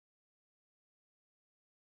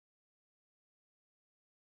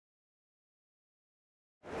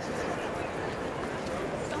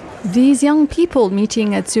These young people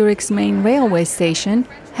meeting at Zurich's main railway station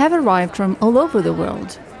have arrived from all over the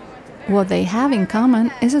world. What they have in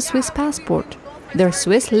common is a Swiss passport. They're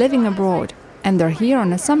Swiss living abroad, and they're here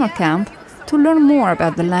on a summer camp to learn more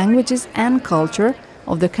about the languages and culture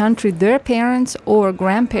of the country their parents or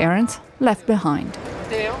grandparents left behind.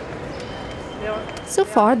 So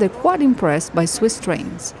far, they're quite impressed by Swiss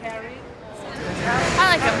trains.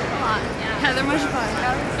 I like them a lot. Yeah, they're much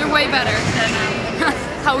fun. They're way better than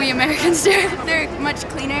how we Americans do. They're much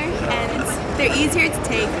cleaner and they're easier to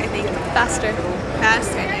take, I think. Faster.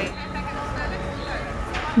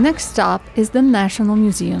 Next stop is the National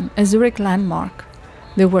Museum, a Zurich landmark.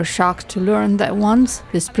 They were shocked to learn that once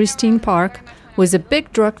this pristine park was a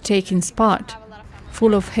big drug-taking spot,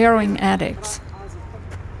 full of heroin addicts.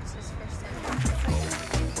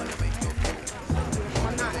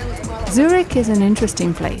 Zurich is an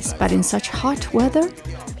interesting place, but in such hot weather,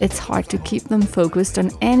 it's hard to keep them focused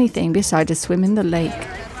on anything besides a swim in the lake.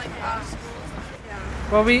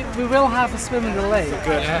 Well, we will have a swim in the lake.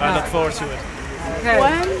 Good, yeah. I look forward to it. Okay.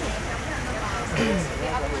 When?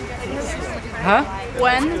 Huh?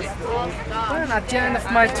 When? Well, at the end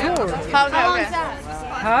of my tour. How long is that?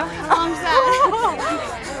 Huh? How long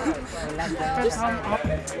is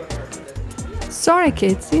that? Sorry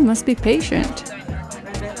kids, you must be patient.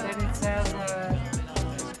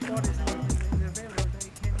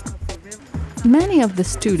 Many of the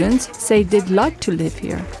students say they'd like to live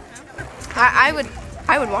here. I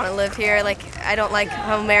would want to live here. Like, I don't like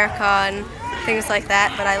America and things like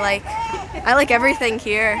that, but I like everything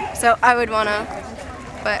here. So I would want to,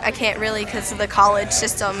 but I can't really because of the college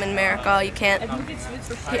system in America. You can't.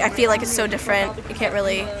 I feel like it's so different. You can't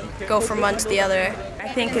really go from one to the other.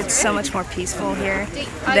 I think it's so much more peaceful here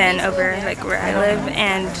than over like where I live,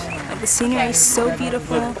 and the scenery is so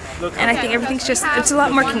beautiful, and I think everything's it's a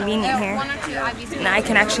lot more convenient here. And I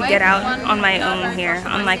can actually get out on my own here,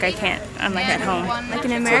 unlike at home. Like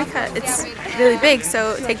in America, it's really big,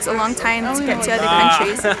 so it takes a long time to get to other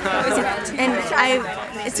countries. And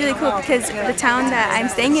it's really cool because the town that I'm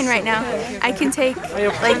staying in right now, I can take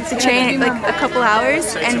like the train like a couple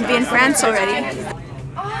hours and be in France already.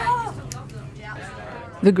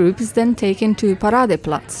 The group is then taken to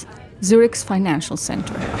Paradeplatz, Zurich's financial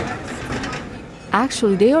center.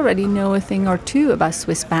 Actually, they already know a thing or two about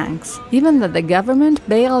Swiss banks, even that the government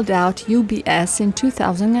bailed out UBS in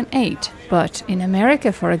 2008. But in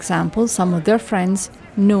America, for example, some of their friends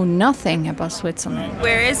know nothing about Switzerland.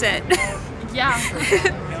 Where is it? Yeah.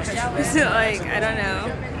 Is it like, I don't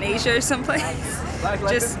know, in Asia or someplace?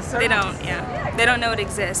 They don't know it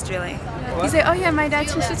exists, really. You say, oh yeah, my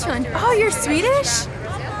dad's from Switzerland. Oh, you're Swedish?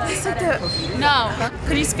 No.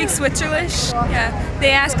 Could you speak Switzerlish? Yeah. They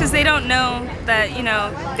ask because they don't know that, you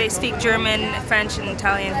know, they speak German, French, and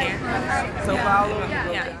Italian here. So,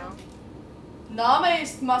 yeah. Name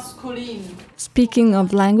ist maskulin. Speaking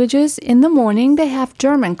of languages, in the morning they have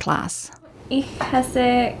German class. Ich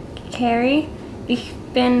heiße Carrie. Ich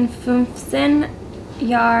bin 15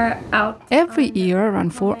 Jahre alt. Every year,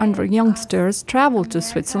 around 400 youngsters travel to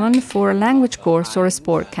Switzerland for a language course or a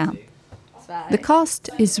sport camp. The cost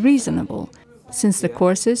is reasonable, since the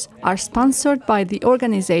courses are sponsored by the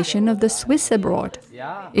organization of the Swiss abroad.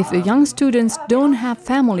 If the young students don't have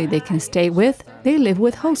family they can stay with, they live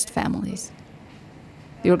with host families.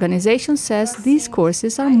 The organization says these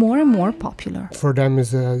courses are more and more popular. For them,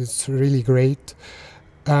 it's really great,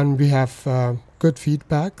 and we have good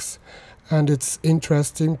feedbacks. And it's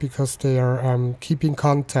interesting because they are keeping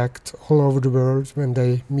contact all over the world when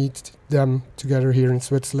they meet them together here in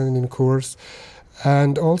Switzerland in course.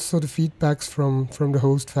 And also the feedbacks from the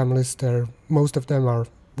host families there, most of them are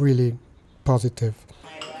really positive.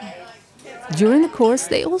 During the course,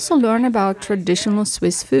 they also learn about traditional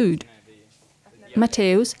Swiss food.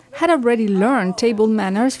 Matthäus had already learned table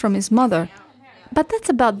manners from his mother, but that's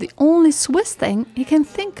about the only Swiss thing he can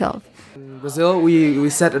think of. In Brazil, we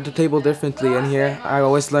sat at the table differently, and here I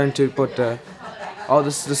always learned to put all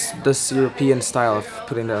this European style of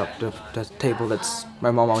putting the table. That's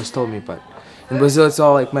my mom always told me. But in Brazil, it's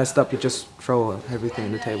all like messed up. You just throw everything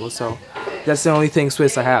in the table. So that's the only thing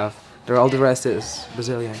Swiss I have. All the rest is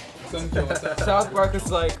Brazilian. South Park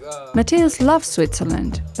is like. Matthäus loves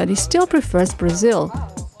Switzerland, but he still prefers Brazil,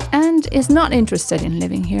 and is not interested in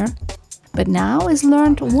living here. But now he's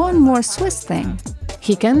learned one more Swiss thing.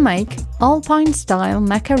 He can make Alpine-style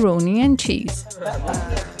macaroni and cheese.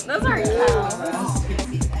 Those are cows.